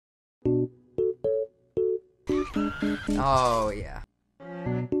Oh, yeah.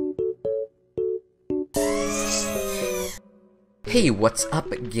 Hey, what's up,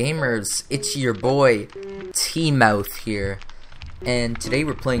 gamers? It's your boy, T-MOTH here. And today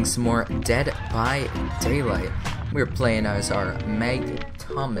we're playing some more Dead by Daylight. We're playing as our Meg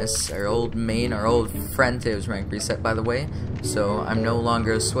Thomas, our old main, our old friend. It was rank reset, by the way. So I'm no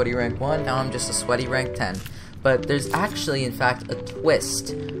longer a sweaty rank 1, now I'm just a sweaty rank 10. But there's actually, in fact, a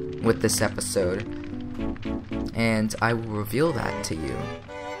twist with this episode. And I will reveal that to you.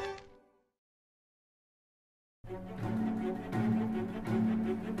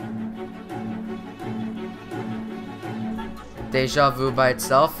 Deja vu by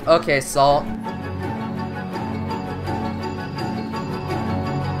itself? Okay, Salt.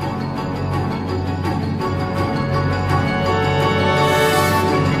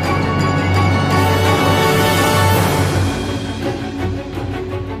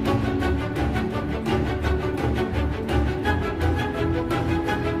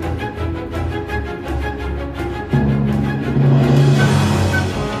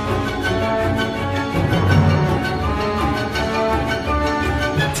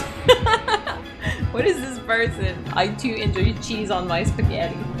 What is this person? I too enjoy cheese on my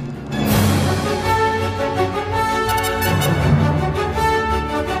spaghetti.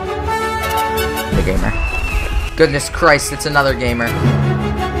 The gamer. Goodness Christ, it's another gamer.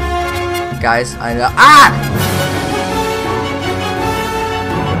 Guys, I know. Ah!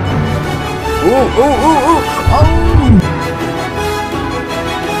 Ooh, ooh, ooh, ooh! Oh!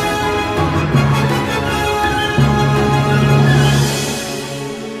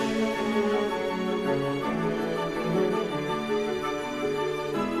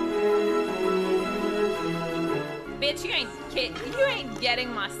 Bitch, you ain't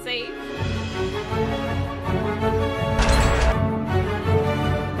getting my safe.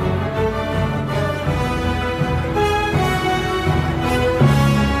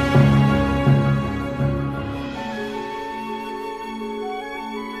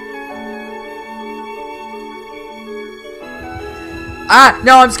 Ah!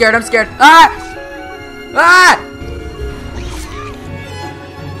 No, I'm scared, I'm scared. Ah! Ah!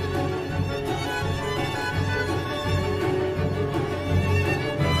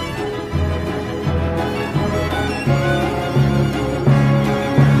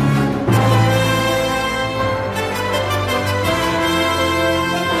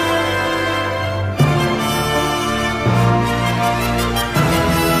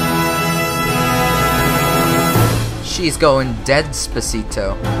 She's going dead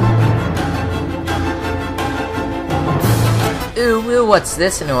Spacito. Ooh, what's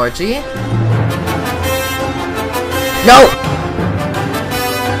this, an orgy? No!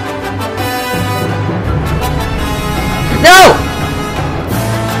 No!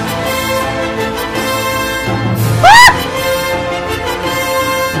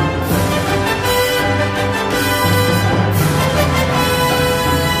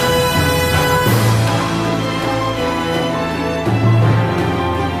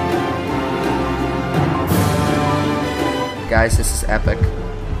 Guys, this is epic.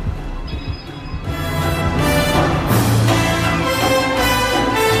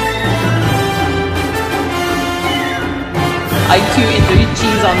 I too enjoy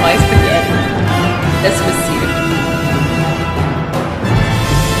cheese on my spaghetti. Despacito.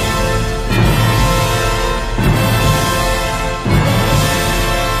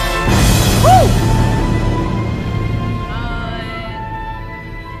 Woo!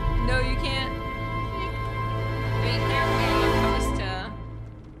 No, you can't. Be careful opposed to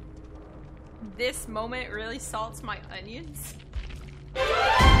this moment really salts my onions.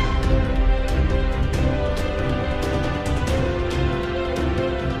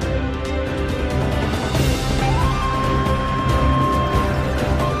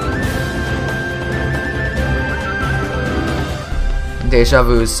 Deja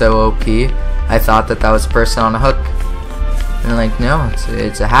vu is so OP. I thought that was a person on a hook. And like, no,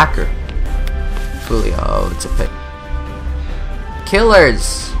 it's a hacker. Fully, oh, it's a pick.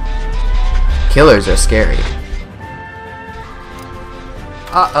 Killers! Killers are scary.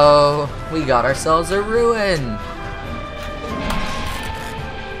 Uh-oh, we got ourselves a ruin.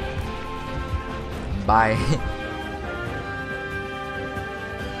 Bye.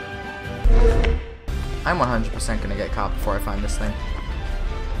 I'm 100% gonna get caught before I find this thing.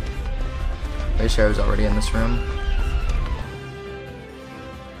 Pretty sure I was already in this room.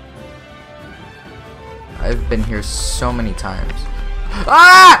 I've been here so many times.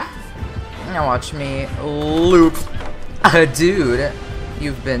 Ah! Now watch me loop. Dude,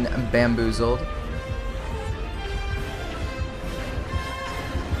 you've been bamboozled.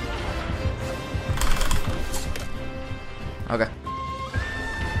 Okay.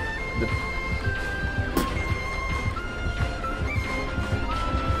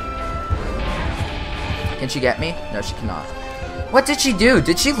 Can she get me? No, she cannot. What did she do?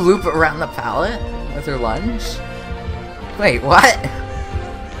 Did she loop around the pallet with her lunge? Wait, what?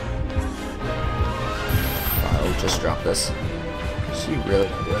 I'll just drop this. She really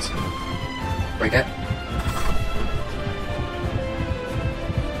gonna do this. Break it.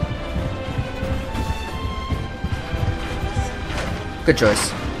 Good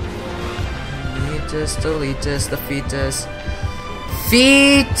choice. Fetus, deletus, the fetus.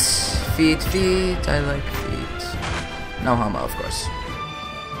 Feet! Feet, feet. I like feet. No homo, of course.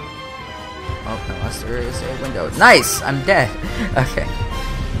 Oh, unless there is a window. Nice! I'm dead. Okay.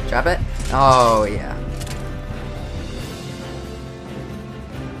 Drop it. Oh, yeah.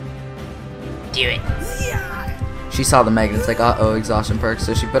 Do it. She saw the magnets, like, uh-oh, exhaustion perk,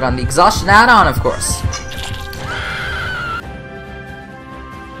 so she put on the exhaustion add-on, of course.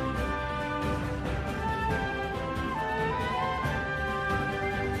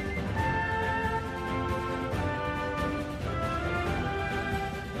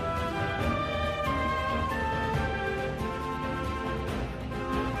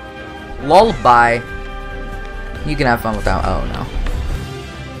 Lullaby. You can have fun without. Oh no.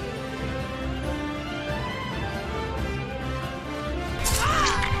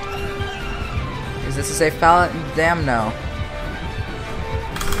 Is this a safe pallet? Damn no.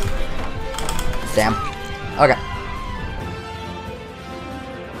 Damn. Okay.